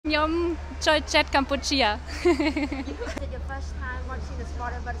ខ្ញុំចូលចិត្តកម្ពុជា Is it your first time watching the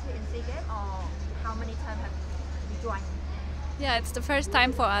sport event here in SEA Games, or how many times have you joined? Yeah, it's the first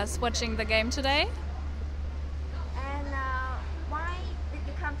time for us watching the game today. And why did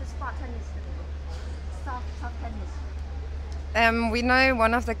you come to sport tennis? Soft tennis. We know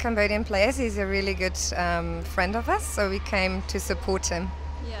one of the Cambodian players. He's a really good friend of us, so we came to support him.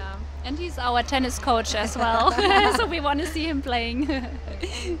 Yeah, and he's our tennis coach as well, so we want to see him playing.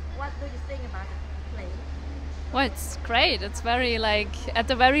 What do you think about the play? Well, it's great. It's very at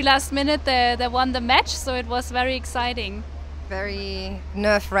the very last minute they won the match, so it was very exciting. Very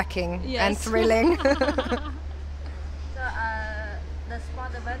nerve-wracking and Yes. thrilling. So the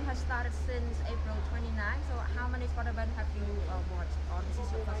sport event has started since April 29. So how many sport events have you watched, or this is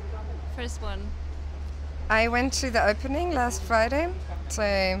your first one? First one. I went to the opening last Friday, so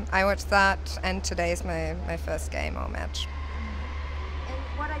I watched that, and today is my first game or match. And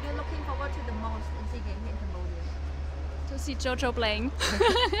what are you looking forward to the most in SEA Games in Cambodia? To see Jojo playing.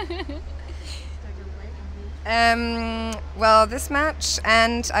 Well, this match,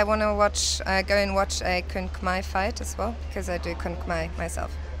 and I want to go and watch a Kun Khmer fight as well, because I do Kun Khmer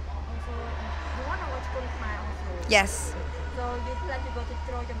myself. Also, you want to watch Kun Khmer also? Yes, So you plan to go to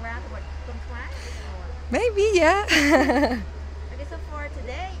Trojan Round to watch Kun Khmer? maybe, yeah. Okay, so for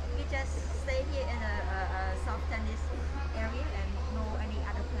today, you just stay here in a soft tennis area and no any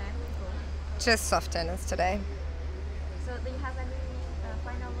other plan to go? Just soft tennis today. So do you have any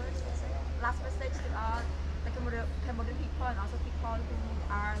final words to say? Last message to all the Cambodian people and also people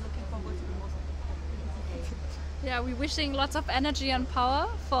who are looking forward to the most in SEA Games? Yeah, we're wishing lots of energy and power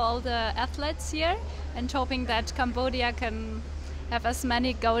for all the athletes here, and hoping that Cambodia can have as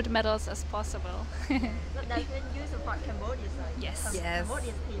many gold medals as possible. So that when you support Cambodia, so Yes. Yes.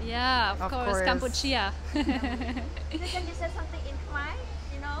 Cambodia's team. Yeah, of Of course, course. Cambodia. Can you say something in Khmer?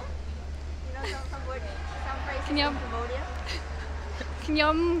 You know some word, some phrases in Khmer. Cambodia. ខ្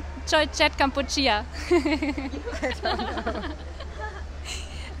ញុំចូលចិត្តកម្ពុជា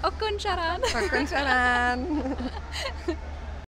អរគុណច្រើន Pakun Charan.